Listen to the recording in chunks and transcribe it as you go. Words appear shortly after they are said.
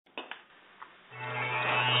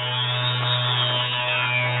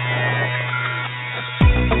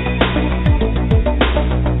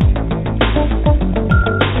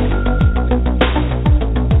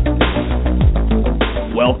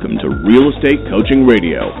Real Estate Coaching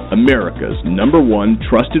Radio, America's #1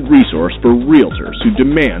 trusted resource for realtors who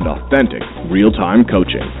demand authentic, real-time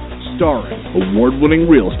coaching. Starring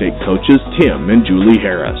award-winning real estate coaches Tim and Julie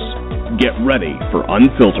Harris. Get ready for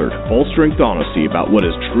unfiltered, full-strength honesty about what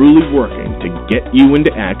is truly working to get you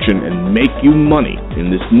into action and make you money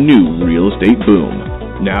in this new real estate boom.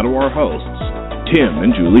 Now to our hosts, Tim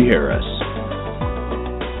and Julie Harris.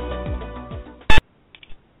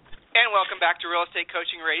 Welcome back to Real Estate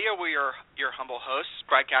Coaching Radio. We are your humble hosts,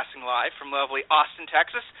 broadcasting live from lovely Austin,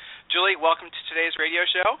 Texas. Julie, welcome to today's radio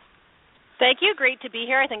show. Thank you. Great to be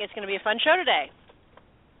here. I think it's going to be a fun show today.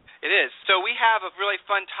 It is. So we have a really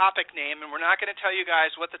fun topic name, and we're not going to tell you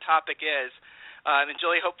guys what the topic is. And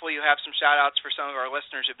Julie, hopefully you have some shout-outs for some of our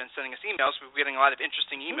listeners who have been sending us emails. We've been getting a lot of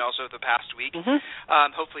interesting emails over the past week.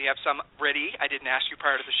 Hopefully you have some ready. I didn't ask you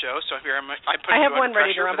prior to the show, so here I'm putting you under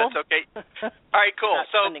pressure, but that's okay. All right, cool.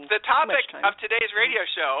 So the topic of today's radio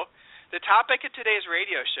show,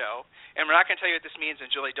 and we're not going to tell you what this means, and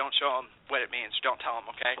Julie, don't show them what it means. Don't tell them,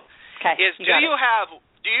 okay? Okay. Do you have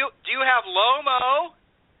low mo,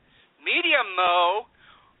 medium mo,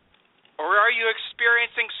 or are you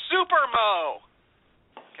experiencing super mo?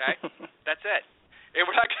 Okay, that's it. And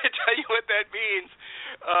we're not going to tell you what that means.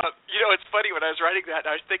 It's funny, when I was writing that,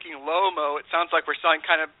 I was thinking low-mo. It sounds like we're selling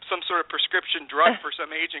kind of some sort of prescription drug for some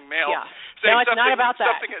aging male. Yeah. No, it's not about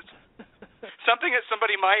that. Something that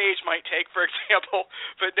somebody my age might take, for example.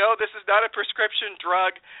 But no, this is not a prescription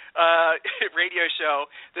drug radio show.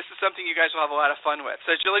 This is something you guys will have a lot of fun with.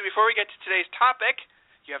 So, Julie, before we get to today's topic,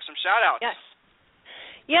 you have some shout-outs. Yes.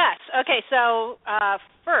 Okay, so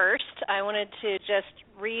first I wanted to just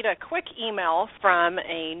read a quick email from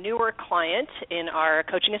a newer client in our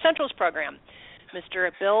Coaching Essentials program,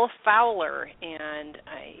 Mr. Bill Fowler, and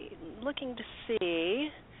I'm looking to see,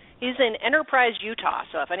 he's in Enterprise, Utah,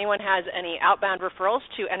 so if anyone has any outbound referrals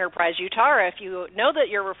to Enterprise, Utah, or if you know that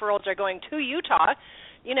your referrals are going to Utah,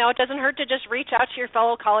 it doesn't hurt to just reach out to your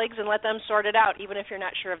fellow colleagues and let them sort it out, even if you're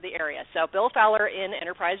not sure of the area. So Bill Fowler in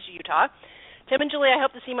Enterprise, Utah. Tim and Julie, I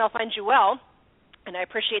hope this email finds you well, and I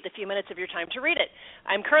appreciate the few minutes of your time to read it.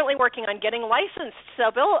 I'm currently working on getting licensed, so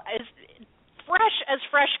Bill is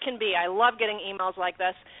fresh can be. I love getting emails like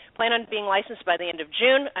this. Plan on being licensed by the end of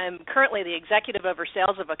June. I'm currently the executive over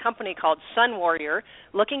sales of a company called Sun Warrior,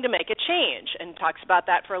 looking to make a change, and talks about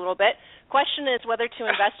that for a little bit. Question is whether to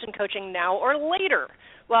invest in coaching now or later.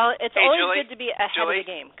 Well, it's always Julie, good to be ahead of the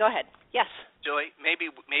game. Go ahead. Yes. Julie, maybe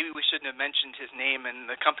we shouldn't have mentioned his name and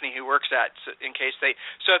the company he works at, in case they.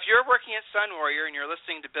 So if you're working at Sun Warrior and you're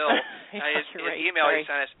listening to Bill, his email he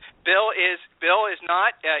sent us, Bill is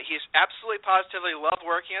not. He's absolutely positively loved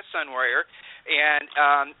working at Sun Warrior,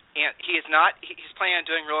 and he is not. He's planning on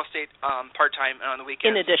doing real estate part time on the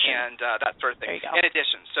weekends. In addition, and that sort of thing. There you go. In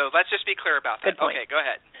addition, so let's just be clear about that. Good point. Okay, go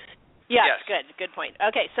ahead. Yes, good point.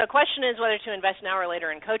 Okay, so question is whether to invest now or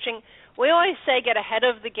later in coaching. We always say get ahead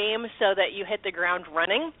of the game so that you hit the ground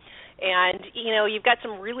running. And, you've got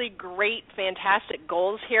some really great, fantastic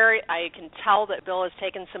goals here. I can tell that Bill has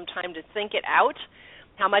taken some time to think it out,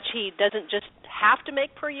 how much he doesn't just have to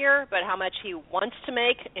make per year, but how much he wants to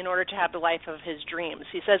make in order to have the life of his dreams.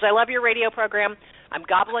 He says, I love your radio program. I'm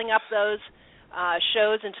gobbling up those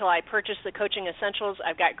shows until I purchase the Coaching Essentials.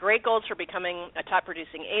 I've got great goals for becoming a top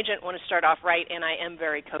producing agent, want to start off right, and I am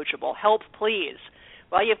very coachable. Help, please.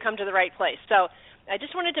 Well, you've come to the right place. So I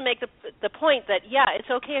just wanted to make the point that,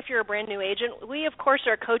 it's okay if you're a brand new agent. We, of course,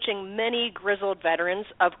 are coaching many grizzled veterans,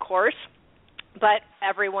 of course, but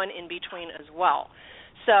everyone in between as well.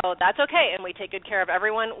 So that's okay, and we take good care of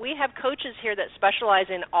everyone. We have coaches here that specialize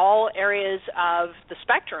in all areas of the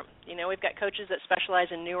spectrum. We've got coaches that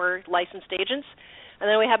specialize in newer licensed agents, and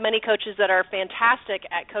then we have many coaches that are fantastic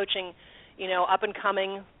at coaching,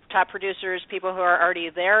 up-and-coming top producers, people who are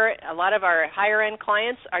already there. A lot of our higher-end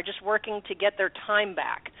clients are just working to get their time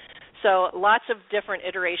back. So lots of different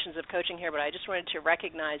iterations of coaching here, but I just wanted to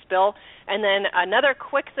recognize Bill. And then another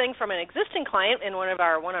quick thing from an existing client in one of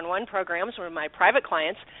our one-on-one programs, one of my private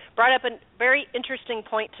clients, brought up a very interesting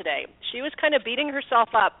point today. She was kind of beating herself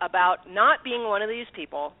up about not being one of these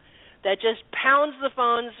people that just pounds the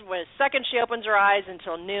phones the second she opens her eyes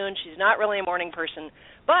until noon. She's not really a morning person,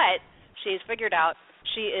 but she's figured out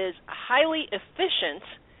she is highly efficient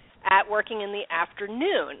at working in the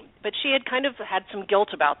afternoon, but she had kind of had some guilt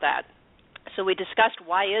about that. So we discussed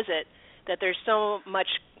why is it that there's so much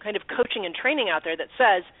kind of coaching and training out there that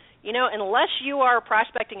says, unless you are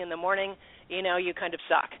prospecting in the morning, you kind of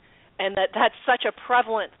suck. And that's such a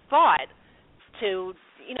prevalent thought to,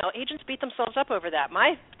 agents beat themselves up over that.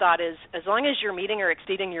 My thought is as long as you're meeting or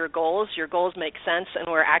exceeding your goals make sense and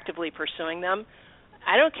we're actively pursuing them,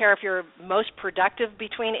 I don't care if you're most productive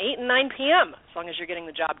between 8 and 9 p.m. as long as you're getting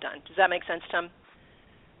the job done. Does that make sense, Tim?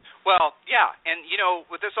 Well, yeah, and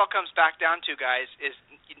what this all comes back down to, guys, is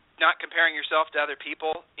not comparing yourself to other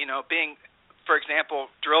people. Being, for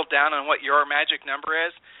example, drilled down on what your magic number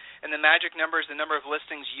is. And the magic number is the number of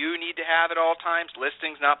listings you need to have at all times,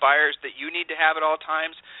 listings, not buyers, that you need to have at all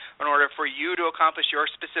times in order for you to accomplish your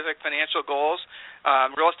specific financial goals.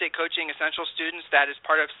 Real Estate Coaching Essential students, that is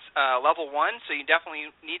part of Level 1, so you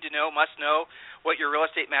definitely must know what your real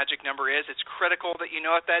estate magic number is. It's critical that you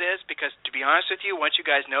know what that is because, to be honest with you, once you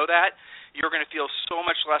guys know that, you're going to feel so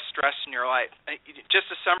much less stress in your life.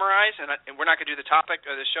 Just to summarize, and we're not going to do the topic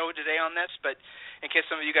of the show today on this, but in case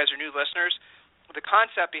some of you guys are new listeners, the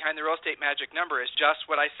concept behind the real estate magic number is just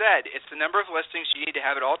what I said. It's the number of listings you need to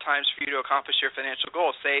have at all times for you to accomplish your financial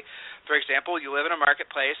goals. Say, for example, you live in a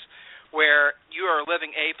marketplace where you are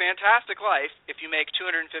living a fantastic life if you make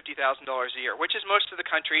 $250,000 a year, which is most of the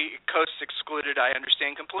country, coasts excluded, I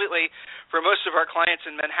understand completely. For most of our clients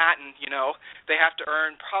in Manhattan, they have to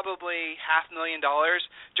earn probably $500,000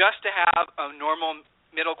 just to have a normal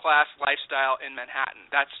middle-class lifestyle in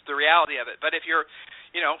Manhattan. That's the reality of it. But if you're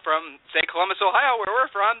from, say, Columbus, Ohio, where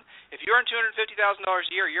we're from, if you earn $250,000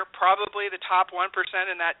 a year, you're probably the top 1%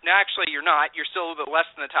 in that. No, actually, you're not. You're still a little bit less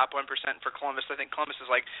than the top 1% for Columbus. I think Columbus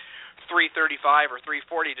is like 335 or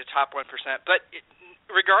 340 to top 1%. But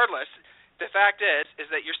regardless, the fact is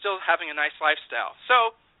that you're still having a nice lifestyle.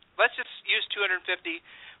 So let's just use $250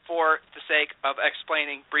 for the sake of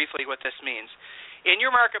explaining briefly what this means. In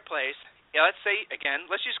your marketplace, let's say, again,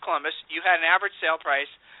 let's use Columbus. You had an average sale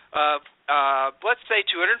price of, let's say,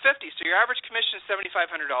 $250. So your average commission is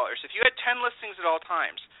 $7,500. If you had 10 listings at all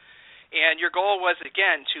times, and your goal was,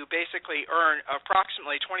 again, to basically earn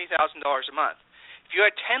approximately $20,000 a month, if you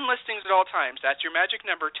had 10 listings at all times, that's your magic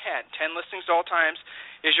number, 10. 10 listings at all times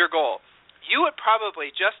is your goal. You would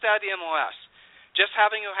probably, just out of the MLS, just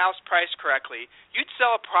having a house priced correctly, you'd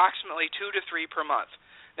sell approximately 2 to 3 per month.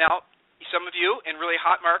 Now, some of you in really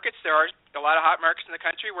hot markets, there are a lot of hot markets in the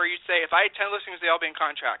country where you'd say, if I had 10 listings, they'd all be in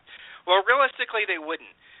contract. Well, realistically, they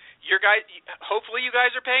wouldn't. Hopefully you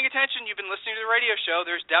guys are paying attention. You've been listening to the radio show.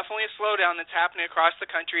 There's definitely a slowdown that's happening across the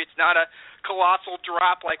country. It's not a colossal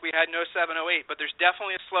drop like we had in 07, 08, but there's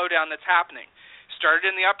definitely a slowdown that's happening. Started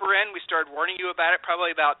in the upper end. We started warning you about it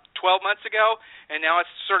probably about 12 months ago, and now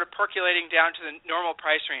it's sort of percolating down to the normal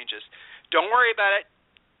price ranges. Don't worry about it.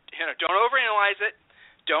 Don't overanalyze it.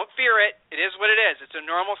 Don't fear it. It is what it is. It's a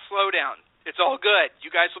normal slowdown. It's all good.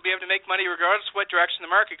 You guys will be able to make money regardless of what direction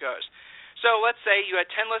the market goes. So let's say you had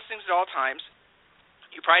 10 listings at all times.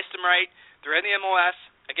 You priced them right. They're in the MLS.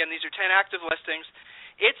 Again, these are 10 active listings.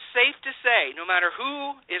 It's safe to say, no matter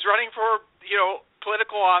who is running for,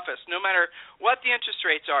 political office, no matter what the interest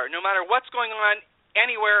rates are, no matter what's going on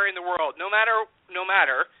anywhere in the world, no matter,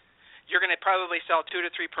 you're going to probably sell 2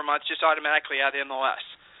 to 3 per month just automatically out of the MLS.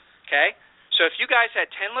 Okay? So if you guys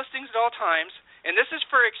had 10 listings at all times, and this is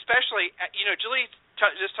for especially, Julie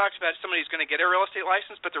just talked about somebody who's going to get a real estate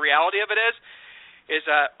license, but the reality of it is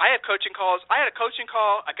I have coaching calls. I had a coaching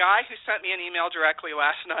call, a guy who sent me an email directly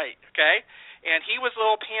last night, okay? And he was a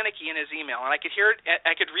little panicky in his email, and I could hear it.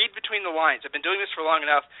 I could read between the lines. I've been doing this for long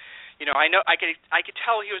enough. I could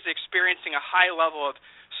tell he was experiencing a high level of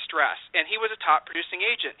stress, and he was a top producing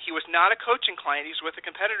agent. He was not a coaching client. He was with a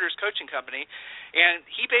competitor's coaching company, and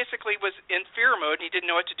he basically was in fear mode, and he didn't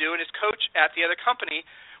know what to do, and his coach at the other company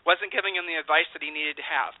wasn't giving him the advice that he needed to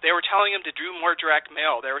have. They were telling him to do more direct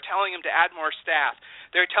mail. They were telling him to add more staff.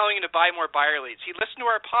 They were telling him to buy more buyer leads. He listened to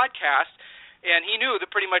our podcast, and he knew that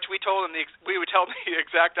pretty much we would tell him the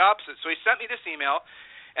exact opposite. So he sent me this email,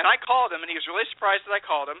 and I called him, and he was really surprised that I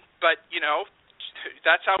called him, but,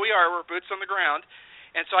 that's how we are. We're boots on the ground.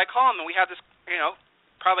 And so I call him, and we have this,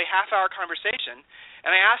 probably half-hour conversation,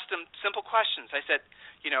 and I asked him simple questions. I said,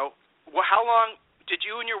 how long did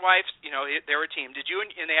you and your wife, they were a team,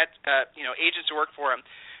 and they had, agents who worked for them,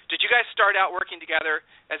 did you guys start out working together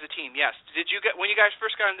as a team? Yes. When you guys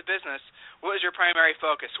first got into business, what was your primary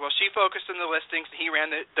focus? Well, she focused on the listings, and he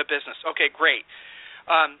ran the business. Okay, great.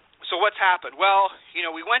 So what's happened? Well,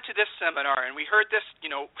 we went to this seminar, and we heard this,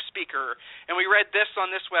 speaker, and we read this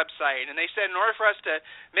on this website, and they said in order for us to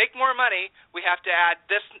make more money, we have to add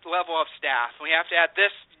this level of staff, and we have to add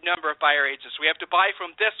this number of buyer agents, we have to buy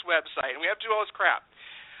from this website, and we have to do all this crap.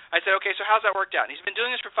 I said, okay, so how's that worked out? And he's been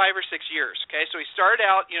doing this for 5 or 6 years, okay? So he started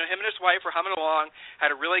out, him and his wife were humming along,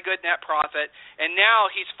 had a really good net profit, and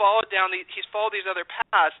now he's followed these other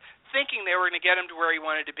paths thinking they were going to get him to where he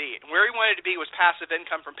wanted to be. And where he wanted to be was passive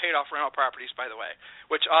income from paid-off rental properties, by the way,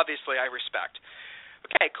 which obviously I respect.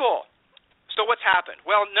 Okay, cool. So what's happened?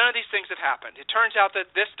 Well, none of these things have happened. It turns out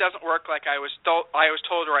that this doesn't work like I was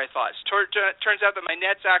told or I thought. It turns out that my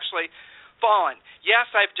net's actually fallen. Yes,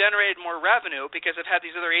 I've generated more revenue because I've had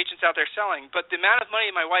these other agents out there selling, but the amount of money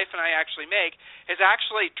my wife and I actually make has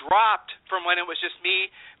actually dropped from when it was just me,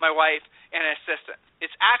 my wife, and an assistant.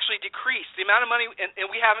 It's actually decreased. The amount of money, and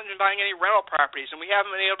we haven't been buying any rental properties, and we haven't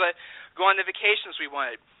been able to go on the vacations we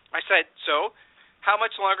wanted. I said, so how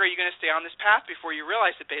much longer are you going to stay on this path before you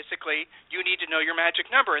realize that basically you need to know your magic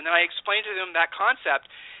number? And then I explained to them that concept,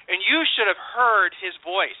 and you should have heard his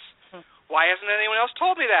voice. Why hasn't anyone else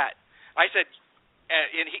told me that? I said,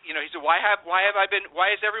 and he said, why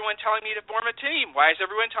is everyone telling me to form a team? Why is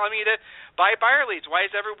everyone telling me to buy buyer leads? Why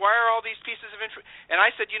are all these pieces of info? And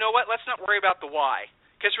I said, you know what? Let's not worry about the why,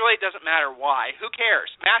 because really it doesn't matter why. Who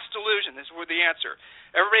cares? Mass delusion is the answer.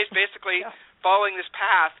 Everybody's basically following this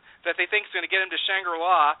path that they think is going to get them to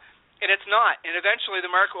Shangri-La, and it's not. And eventually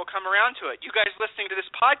the market will come around to it. You guys listening to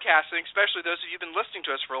this podcast, and especially those of you who've been listening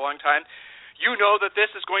to us for a long time, you know that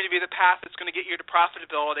this is going to be the path that's going to get you to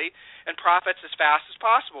profitability and profits as fast as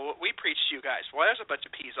possible. What we preach to you guys. Well, there's a bunch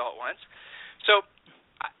of peas all at once. So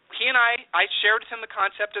he and I shared with him the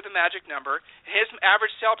concept of the magic number. His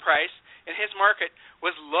average sale price in his market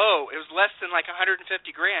was low. It was less than like $150,000.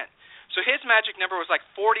 So his magic number was like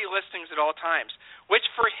 40 listings at all times, which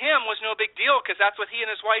for him was no big deal because that's what he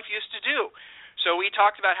and his wife used to do. So we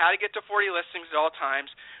talked about how to get to 40 listings at all times.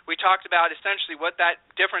 We talked about essentially what that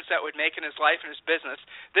difference that would make in his life and his business.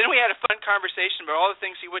 Then we had a fun conversation about all the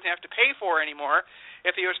things he wouldn't have to pay for anymore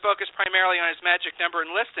if he was focused primarily on his magic number and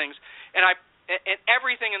listings. And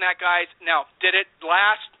everything in that guy's, now, did it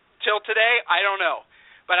last till today? I don't know.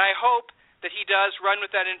 But I hope that he does run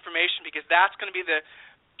with that information because that's going to be the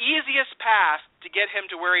easiest path to get him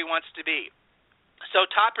to where he wants to be. So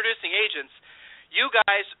top producing agents, you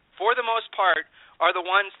guys, for the most part, are the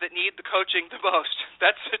ones that need the coaching the most.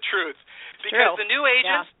 That's the truth. Because the new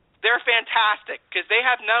agents, they're fantastic because they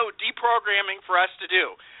have no deprogramming for us to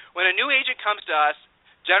do. When a new agent comes to us,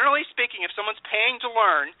 generally speaking, if someone's paying to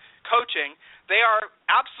learn coaching, they are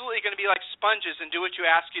absolutely going to be like sponges and do what you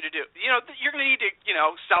ask you to do. You're going to need to,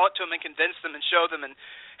 sell it to them and convince them and show them and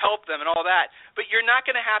help them and all that. But you're not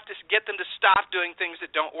going to have to get them to stop doing things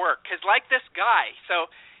that don't work. Because like this guy, so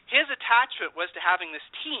his attachment was to having this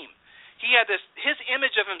team. He had his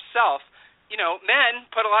image of himself. Men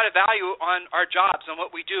put a lot of value on our jobs, on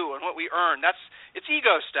what we do, on what we earn. It's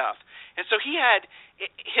ego stuff. And so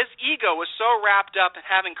his ego was so wrapped up in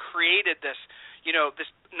having created this,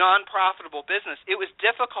 this non-profitable business. It was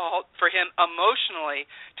difficult for him emotionally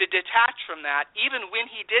to detach from that, even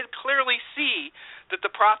when he did clearly see that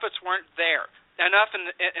the profits weren't there enough in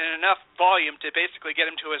enough volume to basically get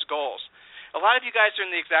him to his goals. A lot of you guys are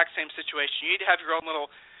in the exact same situation. You need to have your own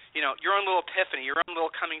little epiphany, your own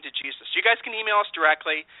little coming to Jesus. You guys can email us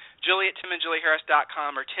directly,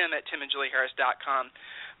 Julie@timandjulieharris.com or Tim@timandjulieharris.com.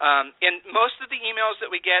 And most of the emails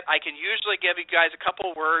that we get, I can usually give you guys a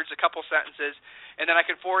couple words, a couple sentences, and then I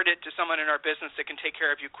can forward it to someone in our business that can take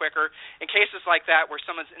care of you quicker. In cases like that where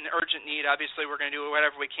someone's in urgent need, obviously we're going to do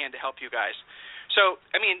whatever we can to help you guys. So,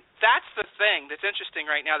 that's the thing that's interesting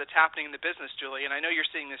right now that's happening in the business, Julie, and I know you're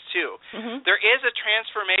seeing this too. Mm-hmm. There is a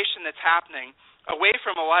transformation that's happening away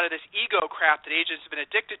from a lot of this ego crap that agents have been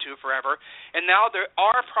addicted to forever, and now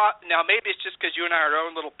now maybe it's just because you and I are our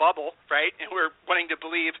own little bubble, right? And we're wanting to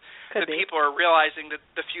believe people are realizing that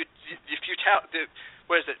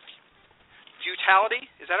futility,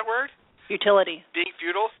 is that a word? Futility. Being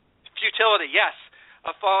futile? Futility, yes,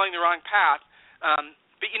 of following the wrong path.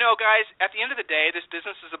 But guys, at the end of the day, this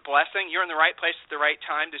business is a blessing. You're in the right place at the right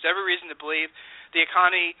time. There's every reason to believe the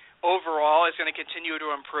economy overall is going to continue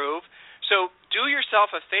to improve. So do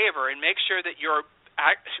yourself a favor and make sure that you're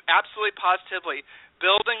absolutely positively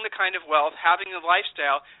building the kind of wealth, having the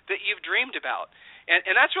lifestyle that you've dreamed about.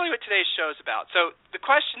 And that's really what today's show is about. So the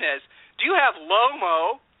question is, do you have low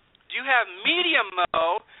mo, do you have medium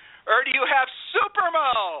mo, or do you have super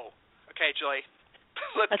mo? Okay, Julie.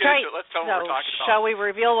 Let's get into it. Let's tell them what we're talking about. Shall we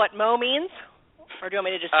reveal what Mo means? Or do you want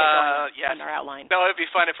me to just get going on our outline? No, it would be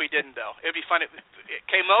fun if we didn't, though. It would be fun.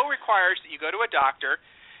 Okay, Mo requires that you go to a doctor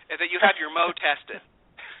and that you have your Mo tested.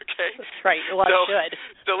 Okay? That's right. Well, it should.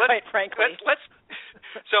 So quite frankly.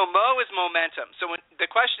 So Mo is momentum. So the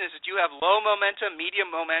question is, do you have low momentum, medium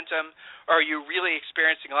momentum, or are you really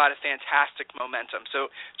experiencing a lot of fantastic momentum? So,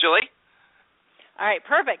 Julie? All right,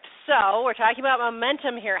 perfect. So we're talking about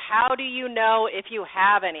momentum here. How do you know if you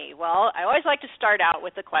have any? Well, I always like to start out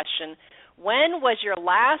with the question, when was your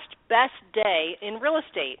last best day in real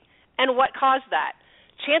estate, and what caused that?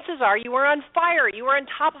 Chances are you were on fire. You were on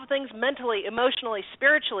top of things mentally, emotionally,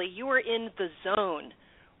 spiritually. You were in the zone.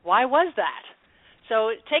 Why was that?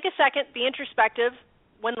 So take a second, be introspective.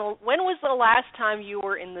 When was the last time you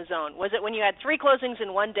were in the zone? Was it when you had 3 closings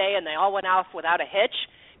in one day and they all went off without a hitch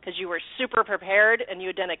because you were super prepared and you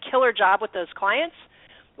had done a killer job with those clients?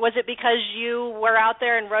 Was it because you were out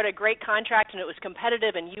there and wrote a great contract and it was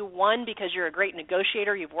competitive and you won because you're a great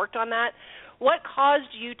negotiator, you've worked on that? What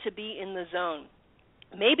caused you to be in the zone?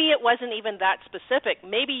 Maybe it wasn't even that specific.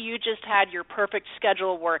 Maybe you just had your perfect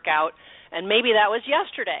schedule work out, and maybe that was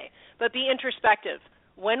yesterday. But be introspective.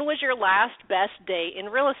 When was your last best day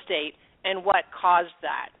in real estate, and what caused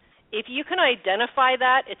that? If you can identify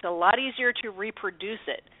that, it's a lot easier to reproduce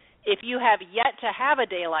it. If you have yet to have a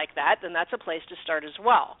day like that, then that's a place to start as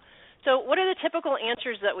well. So what are the typical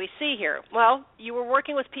answers that we see here? Well, you were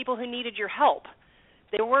working with people who needed your help.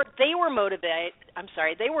 They were motivated,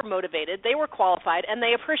 they were qualified, and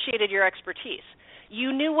they appreciated your expertise.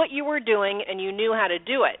 You knew what you were doing, and you knew how to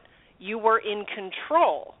do it. You were in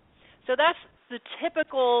control. So that's the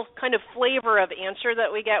typical kind of flavor of answer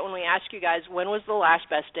that we get when we ask you guys, when was the last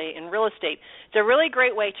best day in real estate? It's a really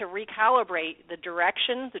great way to recalibrate the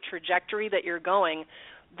direction, the trajectory that you're going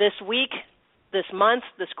this week, this month,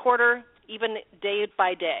 this quarter, even day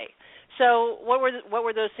by day. So what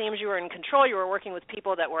were those themes? You were in control. You were working with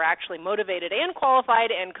people that were actually motivated and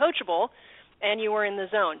qualified and coachable, and you were in the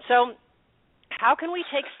zone. So how can we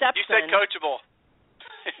take steps You said coachable.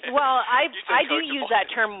 Well, I do use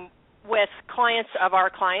that term with clients of our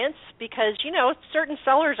clients because, certain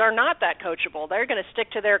sellers are not that coachable. They're going to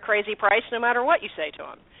stick to their crazy price no matter what you say to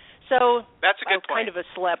them. So that's a good point. Kind of a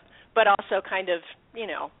slip, but also kind of,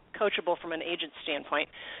 coachable from an agent standpoint.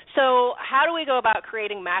 So how do we go about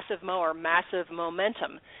creating massive mo or massive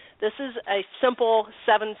momentum? This is a simple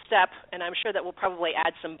 7-step, and I'm sure that we'll probably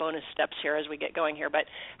add some bonus steps here as we get going here, but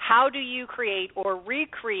how do you create or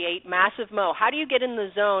recreate massive mo? How do you get in the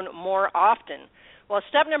zone more often? Well,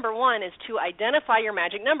 step number 1 is to identify your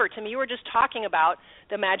magic number. Tim, you were just talking about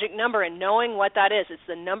the magic number and knowing what that is. It's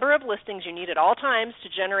the number of listings you need at all times to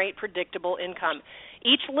generate predictable income.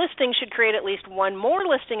 Each listing should create at least one more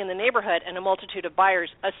listing in the neighborhood and a multitude of buyers,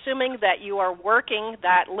 assuming that you are working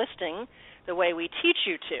that listing the way we teach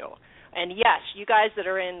you to. And yes, you guys that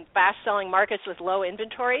are in fast-selling markets with low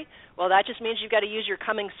inventory, well, that just means you've got to use your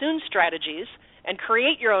coming soon strategies and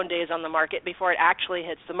create your own days on the market before it actually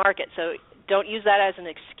hits the market. So don't use that as an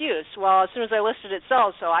excuse. Well, as soon as I listed it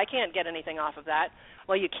sells, so I can't get anything off of that.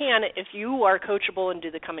 Well, you can if you are coachable and do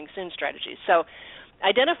the coming soon strategies. So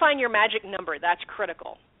identifying your magic number, that's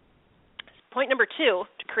critical. Point number 2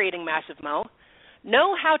 to creating massive mo,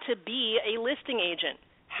 know how to be a listing agent.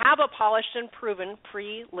 Have a polished and proven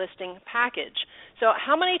pre-listing package. So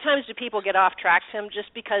how many times do people get off track, Tim, just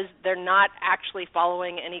because they're not actually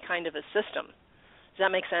following any kind of a system? Does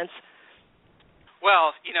that make sense?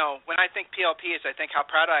 Well, when I think PLPs, I think how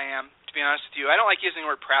proud I am, to be honest with you. I don't like using the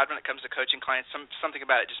word proud when it comes to coaching clients. Something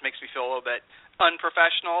about it just makes me feel a little bit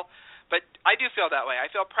unprofessional. But I do feel that way. I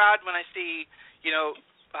feel proud when I see,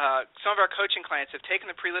 some of our coaching clients have taken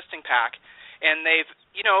the pre-listing pack and they've,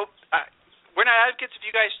 we're not advocates of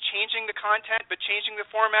you guys changing the content, but changing the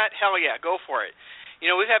format, hell yeah, go for it.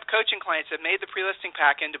 We have coaching clients that made the pre-listing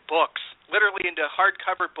pack into books, literally into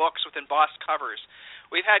hardcover books with embossed covers.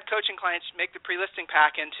 We've had coaching clients make the pre-listing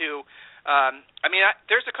pack into,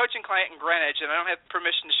 there's a coaching client in Greenwich, and I don't have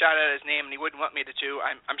permission to shout out his name, and he wouldn't want me to,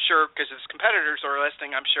 I'm sure, because his competitors are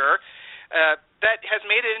listening, I'm sure, that has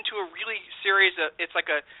made it into a really series of, it's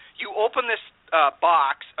like you open this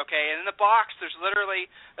box, okay, and in the box there's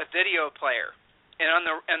literally a video player, and on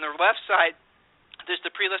the left side there's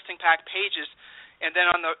the pre-listing pack pages. And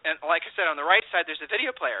then like I said, on the right side, there's a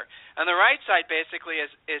video player. On the right side, basically,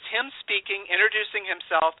 is him speaking, introducing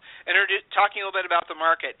himself, talking a little bit about the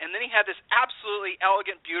market. And then he had this absolutely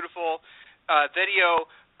elegant, beautiful video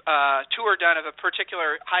tour done of a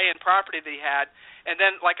particular high-end property that he had. And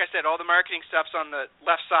then, like I said, all the marketing stuff's on the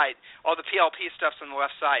left side. All the PLP stuff's on the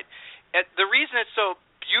left side. The reason it's so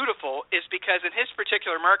beautiful is because in his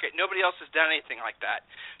particular market, nobody else has done anything like that.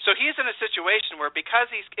 So he's in a situation where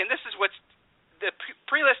because and this is what's the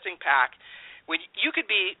pre-listing pack, when you could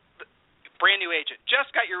be a brand new agent, just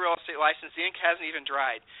got your real estate license, the ink hasn't even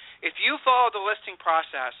dried. If you follow the listing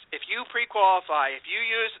process, if you pre-qualify, if you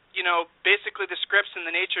use, basically the scripts in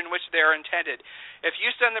the nature in which they are intended, if you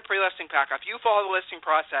send the pre-listing pack, if you follow the listing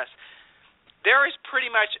process, there is pretty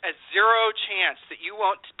much a zero chance that you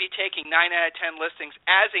won't be taking 9 out of 10 listings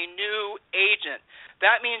as a new agent.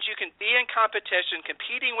 That means you can be in competition,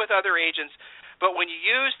 competing with other agents, But when you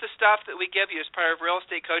use the stuff that we give you as part of Real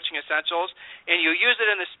Estate Coaching Essentials, and you use it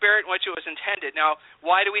in the spirit in which it was intended. Now,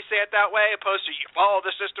 why do we say it that way, opposed to you follow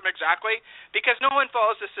the system exactly? Because no one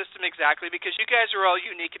follows the system exactly, because you guys are all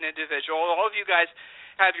unique and individual. All of you guys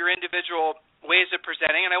have your individual ways of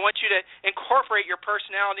presenting, and I want you to incorporate your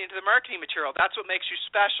personality into the marketing material. That's what makes you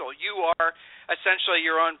special. You are essentially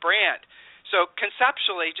your own brand. So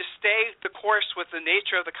conceptually, just stay the course with the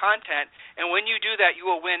nature of the content, and when you do that, you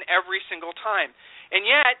will win every single time. And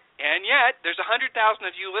yet, there's 100,000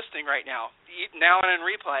 of you listening right now and in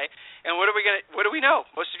replay. And what do we know?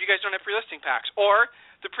 Most of you guys don't have pre-listing packs, or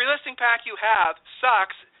the pre-listing pack you have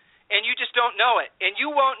sucks, and you just don't know it. And you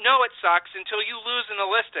won't know it sucks until you lose in the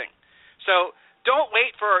listing. So don't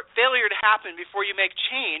wait for failure to happen before you make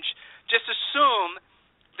change. Just assume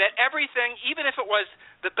that everything, even if it was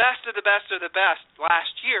the best of the best of the best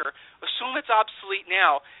last year, assume it's obsolete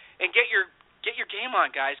now, and get your game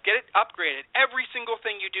on, guys. Get it upgraded. Every single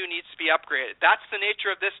thing you do needs to be upgraded. That's the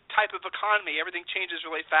nature of this type of economy. Everything changes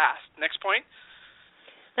really fast. Next point.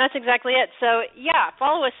 That's exactly it. So,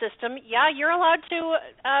 follow a system. You're allowed to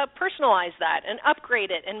personalize that and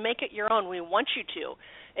upgrade it and make it your own. We want you to.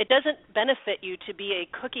 It doesn't benefit you to be a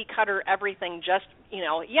cookie-cutter everything just,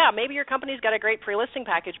 maybe your company's got a great pre-listing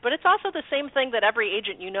package, but it's also the same thing that every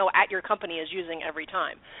agent at your company is using every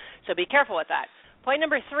time. So be careful with that. Point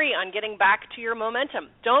number 3 on getting back to your momentum.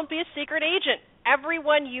 Don't be a secret agent.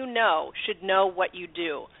 Everyone you know should know what you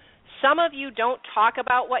do. Some of you don't talk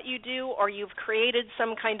about what you do, or you've created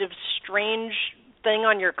some kind of strange thing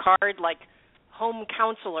on your card like home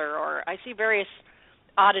counselor, or I see various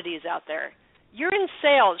oddities out there. You're in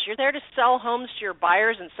sales. You're there to sell homes to your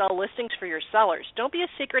buyers and sell listings for your sellers. Don't be a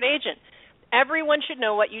secret agent. Everyone should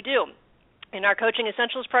know what you do. In our Coaching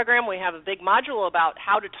Essentials program, we have a big module about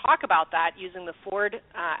how to talk about that using the FORD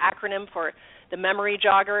acronym for the memory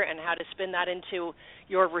jogger, and how to spin that into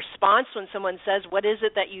your response when someone says, what is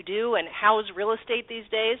it that you do and how is real estate these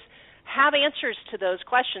days? Have answers to those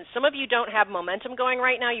questions. Some of you don't have momentum going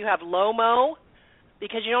right now. You have low-mo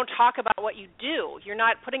because you don't talk about what you do. You're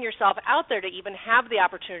not putting yourself out there to even have the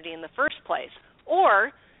opportunity in the first place.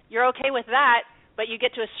 Or you're okay with that, but you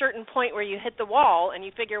get to a certain point where you hit the wall and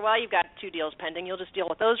you figure, well, you've got 2 deals pending. You'll just deal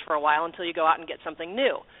with those for a while until you go out and get something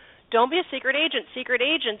new. Don't be a secret agent. Secret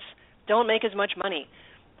agents don't make as much money.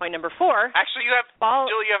 Point number 4. Actually,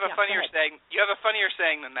 Julie, you have a funnier saying. You have a funnier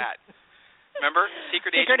saying than that. Remember,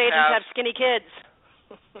 secret agents have skinny kids.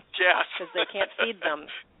 Yes, because they can't feed them.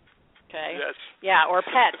 Okay. Yes. Yeah, or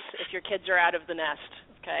pets if your kids are out of the nest.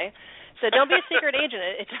 Okay. So don't be a secret agent.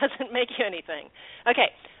 It doesn't make you anything.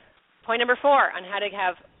 Okay. Point number 4 on how to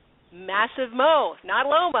have massive mo, not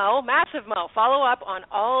low mo, massive mo. Follow up on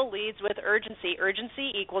all leads with urgency.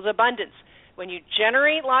 Urgency equals abundance. When you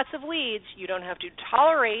generate lots of leads, you don't have to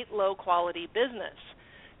tolerate low-quality business.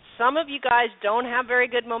 Some of you guys don't have very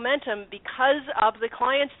good momentum because of the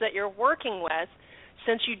clients that you're working with.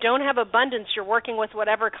 Since you don't have abundance, you're working with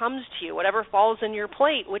whatever comes to you, whatever falls in your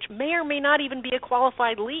plate, which may or may not even be a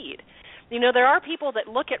qualified lead. There are people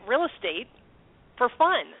that look at real estate for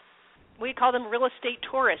fun. We call them real estate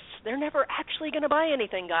tourists. They're never actually going to buy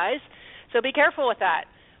anything, guys. So be careful with that.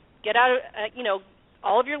 Get out of,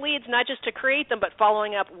 all of your leads, not just to create them, but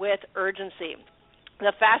following up with urgency.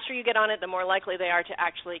 The faster you get on it, the more likely they are to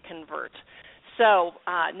actually convert. So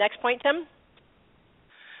next point, Tim?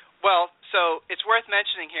 Well, so it's worth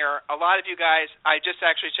mentioning here, a lot of you guys, I just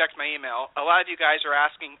actually checked my email, a lot of you guys are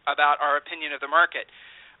asking about our opinion of the market.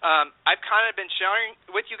 I've kind of been sharing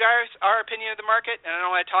with you guys our opinion of the market, and I don't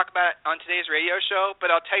want to talk about it on today's radio show, but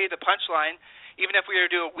I'll tell you the punchline. Even if we were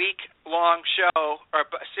to do a week-long show or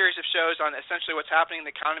a series of shows on essentially what's happening in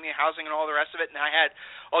the economy, housing, and all the rest of it, and I had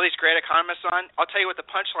all these great economists on, I'll tell you what the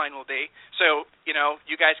punchline will be. So,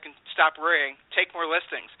 you guys can stop worrying. Take more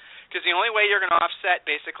listings. Because the only way you're going to offset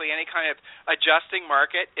basically any kind of adjusting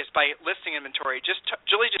market is by listing inventory.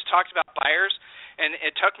 Julie just talked about buyers, and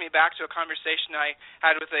it took me back to a conversation I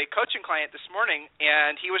had with a coaching client this morning,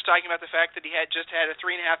 and he was talking about the fact that he had just had a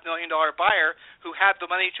 $3.5 million buyer who had the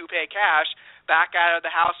money to pay cash back out of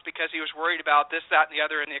the house because he was worried about this, that, and the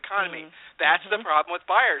other in the economy. That's the problem with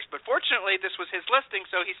buyers. But fortunately, this was his listing,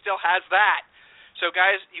 so he still has that. So,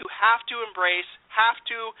 guys, you have to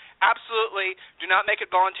absolutely do not make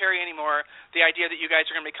it voluntary anymore, the idea that you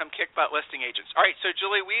guys are going to become kick-butt listing agents. All right, so,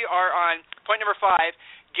 Julie, we are on point number 5.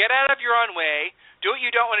 Get out of your own way. Do what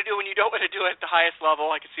you don't want to do when you don't want to do it at the highest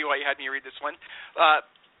level. I can see why you had me read this one.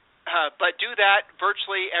 But do that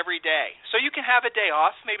virtually every day. So you can have a day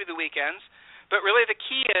off, maybe the weekends, but really the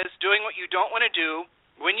key is doing what you don't want to do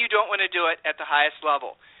when you don't want to do it at the highest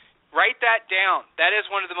level. Write that down. That is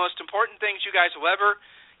one of the most important things you guys will ever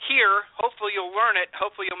Here, hopefully you'll learn it.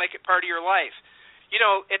 Hopefully you'll make it part of your life.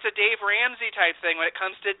 It's a Dave Ramsey type thing when it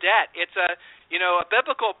comes to debt. It's a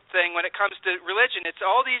biblical thing when it comes to religion. It's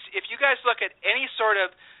all these. If you guys look at any sort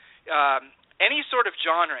of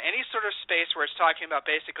genre, any sort of space where it's talking about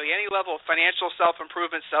basically any level of financial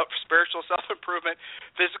self-improvement, spiritual self-improvement,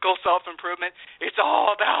 physical self-improvement, it's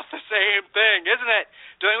all about the same thing, isn't it?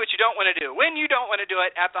 Doing what you don't want to do, when you don't want to do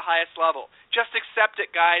it at the highest level. Just accept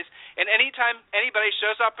it, guys. And anytime anybody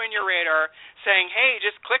shows up on your radar saying, hey,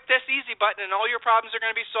 just click this easy button and all your problems are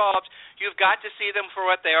going to be solved, you've got to see them for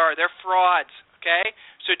what they are. They're frauds. Okay?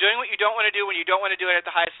 So doing what you don't want to do when you don't want to do it at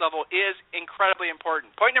the highest level is incredibly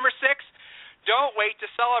important. Point number 6, don't wait to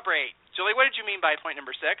celebrate. Julie, what did you mean by point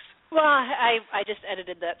number 6? Well, I just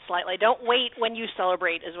edited that slightly. Don't wait when you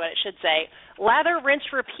celebrate is what it should say. Lather, rinse,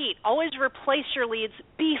 repeat. Always replace your leads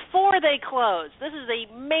before they close. This is a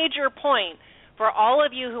major point for all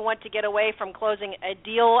of you who want to get away from closing a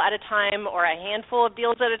deal at a time or a handful of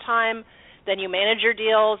deals at a time. Then you manage your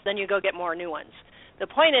deals. Then you go get more new ones. The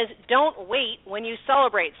point is, don't wait when you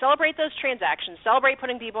celebrate. Celebrate those transactions. Celebrate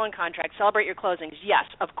putting people in contract. Celebrate your closings. Yes,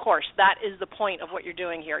 of course, that is the point of what you're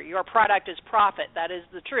doing here. Your product is profit. That is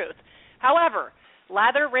the truth. However,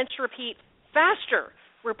 lather, rinse, repeat faster.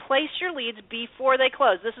 Replace your leads before they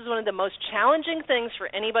close. This is one of the most challenging things for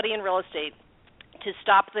anybody in real estate, to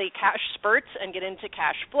stop the cash spurts and get into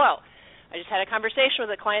cash flow. I just had a conversation with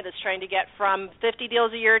a client that's trying to get from 50 deals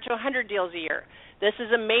a year to 100 deals a year. This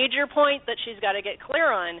is a major point that she's got to get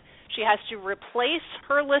clear on. She has to replace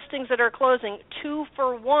her listings that are closing 2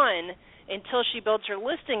 for 1 until she builds her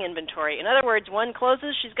listing inventory. In other words, one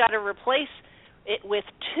closes, she's got to replace it with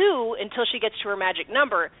 2 until she gets to her magic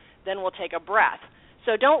number. Then we'll take a breath.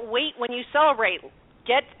 So don't wait when you celebrate.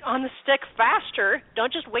 Get on the stick faster.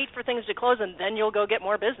 Don't just wait for things to close and then you'll go get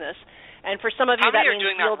more business. And for some of you, that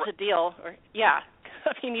means deal to deal.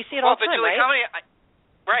 I mean, you see it all the time, Julie, right?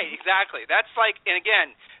 Right, exactly. That's like, and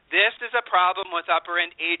again, this is a problem with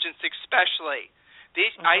upper-end agents especially.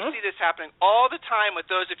 I see this happening all the time with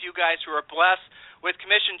those of you guys who are blessed with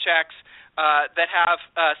commission checks that have,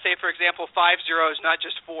 say, for example, 5 zeros, not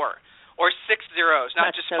just 4, or 6 zeros,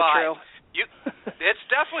 not That's just so 5. True. It's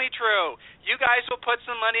definitely true. You guys will put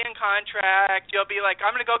some money in contract. You'll be like,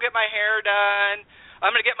 I'm going to go get my hair done. I'm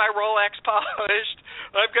going to get my Rolex polished.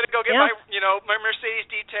 I'm going to go get my Mercedes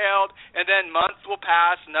detailed, and then month will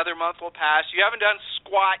pass, another month will pass. You haven't done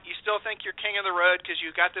squat. You still think you're king of the road because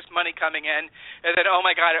you've got this money coming in, and then, oh,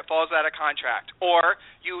 my God, it falls out of contract. Or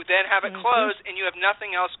you then have it closed, and you have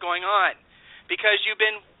nothing else going on because you've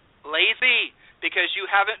been lazy, because you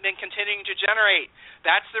haven't been continuing to generate.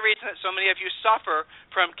 That's the reason that so many of you suffer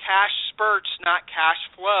from cash spurts, not cash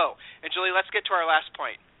flow. And, Julie, let's get to our last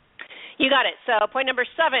point. You got it. So point number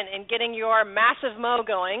 7 in getting your massive mo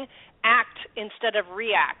going, act instead of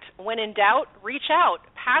react. When in doubt, reach out.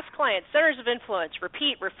 Past clients, centers of influence,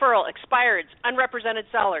 repeat, referral, expireds, unrepresented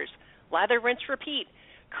sellers. Lather, rinse, repeat.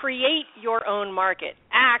 Create your own market.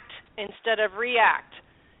 Act instead of react.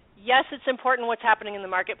 Yes, it's important what's happening in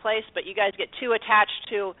the marketplace, but you guys get too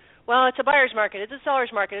attached to, well, it's a buyer's market, it's a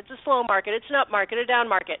seller's market, it's a slow market, it's an up market, a down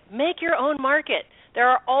market. Make your own market. There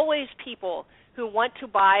are always people who want to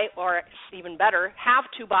buy, or even better, have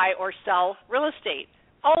to buy or sell real estate.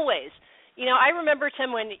 Always. I remember,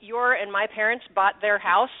 Tim, when your and my parents bought their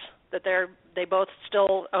house that they both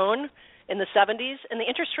still own in the 70s, and the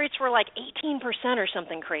interest rates were like 18% or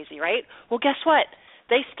something crazy, right? Well, guess what?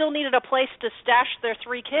 They still needed a place to stash their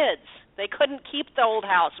 3 kids. They couldn't keep the old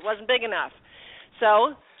house. It wasn't big enough.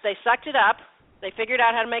 So they sucked it up. They figured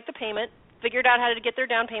out how to make the payment, figured out how to get their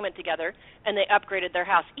down payment together, and they upgraded their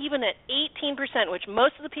house. Even at 18%, which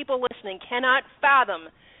most of the people listening cannot fathom,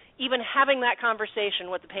 even having that conversation,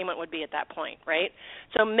 what the payment would be at that point, right?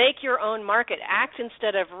 So make your own market. Act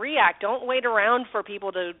instead of react. Don't wait around for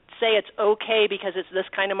people to say it's okay because it's this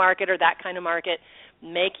kind of market or that kind of market.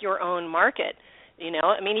 Make your own market.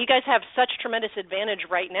 You guys have such tremendous advantage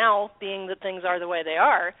right now, being that things are the way they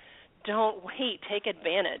are. Don't wait. Take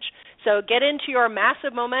advantage. So get into your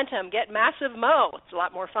massive momentum. Get massive mo. It's a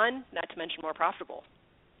lot more fun, not to mention more profitable.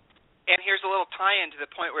 And here's a little tie-in to the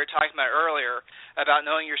point we were talking about earlier about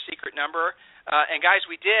knowing your secret number. And guys,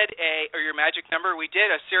 we did your magic number. We did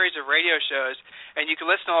a series of radio shows, And you can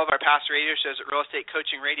listen to all of our past radio shows at Real Estate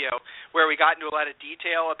Coaching Radio, where we got into a lot of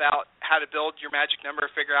detail about how to build your magic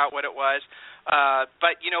number, figure out what it was.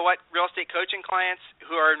 But you know what? Real estate coaching clients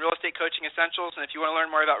who are in Real Estate Coaching Essentials, and if you want to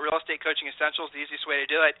learn more about Real Estate Coaching Essentials, the easiest way to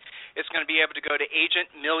do it is going to be able to go to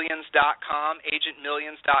agentmillions.com,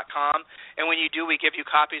 agentmillions.com. And when you do, we give you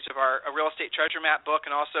copies of our Real Estate Treasure Map book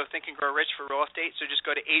and also Think and Grow Rich for Real Estate. So just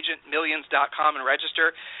go to agentmillions.com and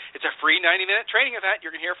register. It's a free 90-minute training event.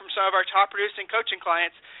 You're going to hear from some of our top producing coaching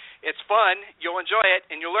clients. It's fun, you'll enjoy it,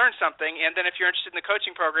 and you'll learn something, and then if you're interested in the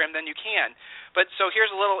coaching program, then you can. But so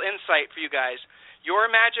here's a little insight for you guys. Your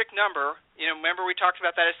magic number, remember we talked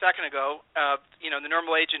about that a second ago, the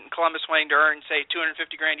normal agent in Columbus wanting to earn, say,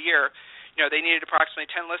 $250,000 a year, they needed approximately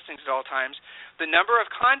 10 listings at all times. The number of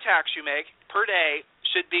contacts you make per day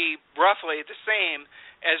should be roughly the same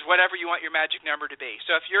as whatever you want your magic number to be.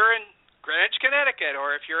 So if you're in Greenwich, Connecticut,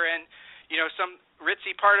 or if you're in, some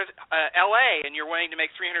ritzy part of LA and you're wanting to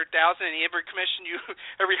make $300,000 and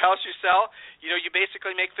every house you sell, you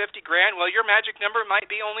basically make $50,000. Well, your magic number might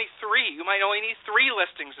be only 3. You might only need 3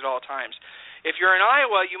 listings at all times. If you're in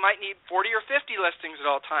Iowa, you might need 40 or 50 listings at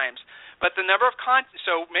all times. But the number of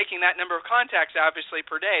so making that number of contacts obviously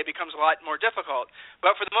per day becomes a lot more difficult.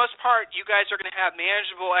 But for the most part, you guys are going to have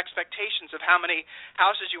manageable expectations of how many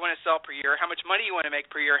houses you want to sell per year, how much money you want to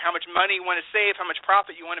make per year, how much money you want to save, how much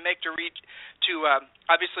profit you want to make to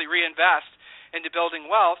obviously reinvest into building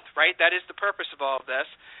wealth, right? That is the purpose of all of this.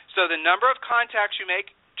 So the number of contacts you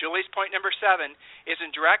make, Julie's point number 7, is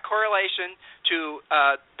in direct correlation to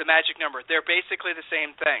the magic number. They're basically the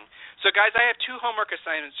same thing. So, guys, I have 2 homework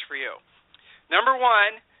assignments for you. Number 1,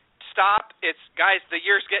 stop. Guys, the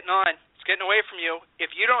year's getting on. It's getting away from you.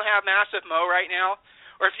 If you don't have massive Mo right now,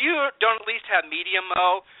 or if you don't at least have medium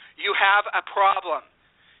Mo, you have a problem.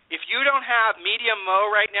 If you don't have medium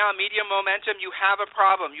Mo right now, medium momentum, you have a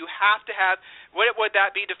problem. You have to have, what would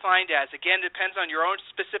that be defined as? Again, it depends on your own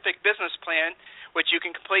specific business plan, which you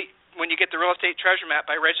can complete when you get the Real Estate Treasure Map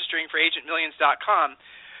by registering for agentmillions.com.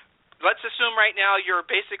 Let's assume right now you're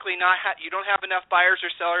basically you don't have enough buyers or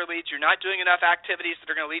seller leads. You're not doing enough activities that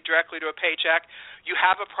are going to lead directly to a paycheck. You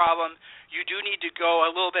have a problem. You do need to go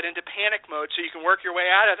a little bit into panic mode so you can work your way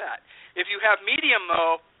out of that. If you have medium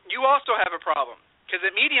Mo, you also have a problem. Because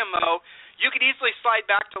at medium Mo, you could easily slide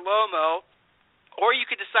back to low Mo, or you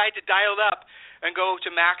could decide to dial it up and go to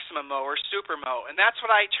maximum Mo or super Mo. And that's what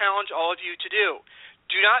I challenge all of you to do.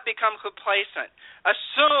 Do not become complacent.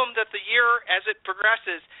 Assume that the year, as it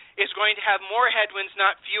progresses, is going to have more headwinds,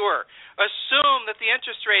 not fewer. Assume that the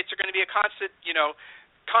interest rates are going to be a constant,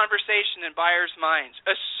 conversation in buyers' minds.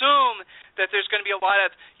 Assume that there's going to be a lot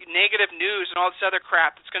of negative news and all this other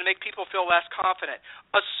crap that's going to make people feel less confident.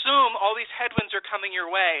 Assume all these headwinds are coming your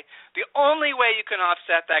way. The only way you can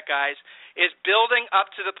offset that, guys, is building up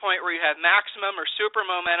to the point where you have maximum or super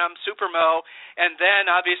momentum, super Mo, and then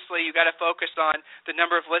obviously you got to focus on the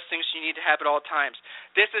number of listings you need to have at all times.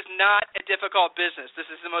 This is not a difficult business. This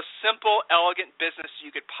is the most simple, elegant business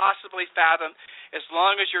you could possibly fathom, as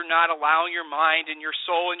long as you're not allowing your mind and your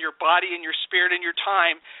soul and your body and your spirit and your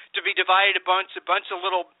time to be divided a bunch of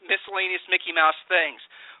little miscellaneous Mickey Mouse things.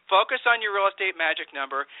 Focus on your real estate magic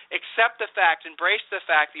number. Accept the fact, embrace the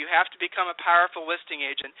fact that you have to become a powerful listing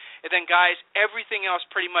agent. And then, guys, everything else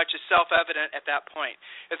pretty much is self-evident at that point.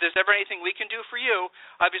 If there's ever anything we can do for you,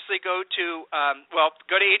 obviously go to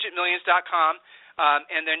agentmillions.com.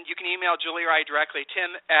 And then you can email Julie or I directly,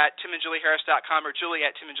 tim@timandjulieharris.com or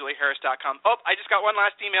julie@timandjulieharris.com. Oh, I just got one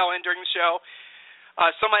last email in during the show.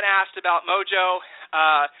 Someone asked about Mojo,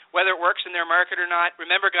 whether it works in their market or not.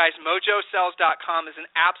 Remember, guys, mojosells.com is an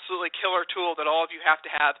absolutely killer tool that all of you have to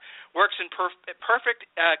have. Works in perfect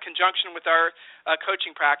conjunction with our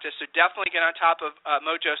coaching practice, so definitely get on top of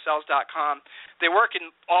mojosells.com. They work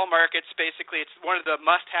in all markets, basically. It's one of the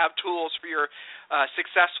must-have tools for your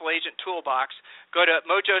successful agent toolbox. Go to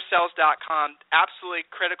mojosells.com. Absolutely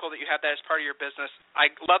critical that you have that as part of your business. I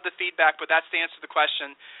love the feedback, but that's the answer to the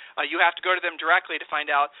question. You have to go to them directly to find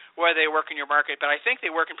out where they work in your market, but I think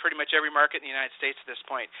they work in pretty much every market in the United States at this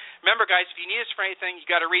point. Remember, guys, if you need us for anything, you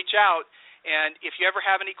got to reach out. And if you ever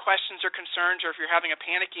have any questions or concerns, or if you're having a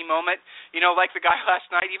panicky moment, like the guy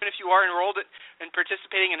last night, even if you are enrolled and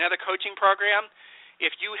participating in another coaching program,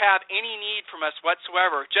 if you have any need from us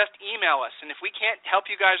whatsoever, just email us. And if we can't help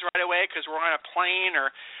you guys right away because we're on a plane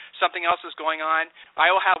or something else is going on, I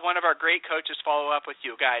will have one of our great coaches follow up with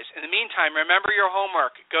you guys. In the meantime, remember your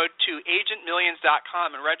homework. Go to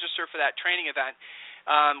agentmillions.com and register for that training event.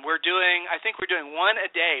 I think we're doing one a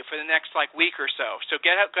day for the next week or so. So go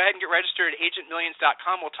ahead and get registered at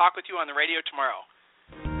agentmillions.com. We'll talk with you on the radio tomorrow.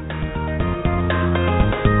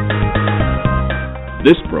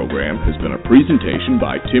 This program has been a presentation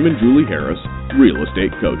by Tim and Julie Harris, Real Estate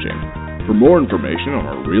Coaching. For more information on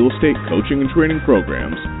our real estate coaching and training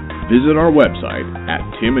programs, visit our website at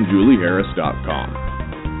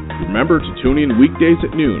timandjulieharris.com. Remember to tune in weekdays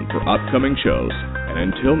at noon for upcoming shows, and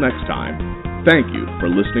until next time, thank you for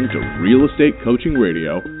listening to Real Estate Coaching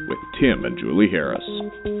Radio with Tim and Julie Harris.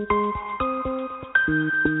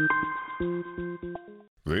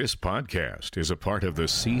 This podcast is a part of the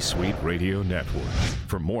C-Suite Radio Network.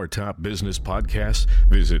 For more top business podcasts,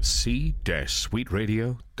 visit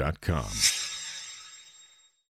c-suiteradio.com.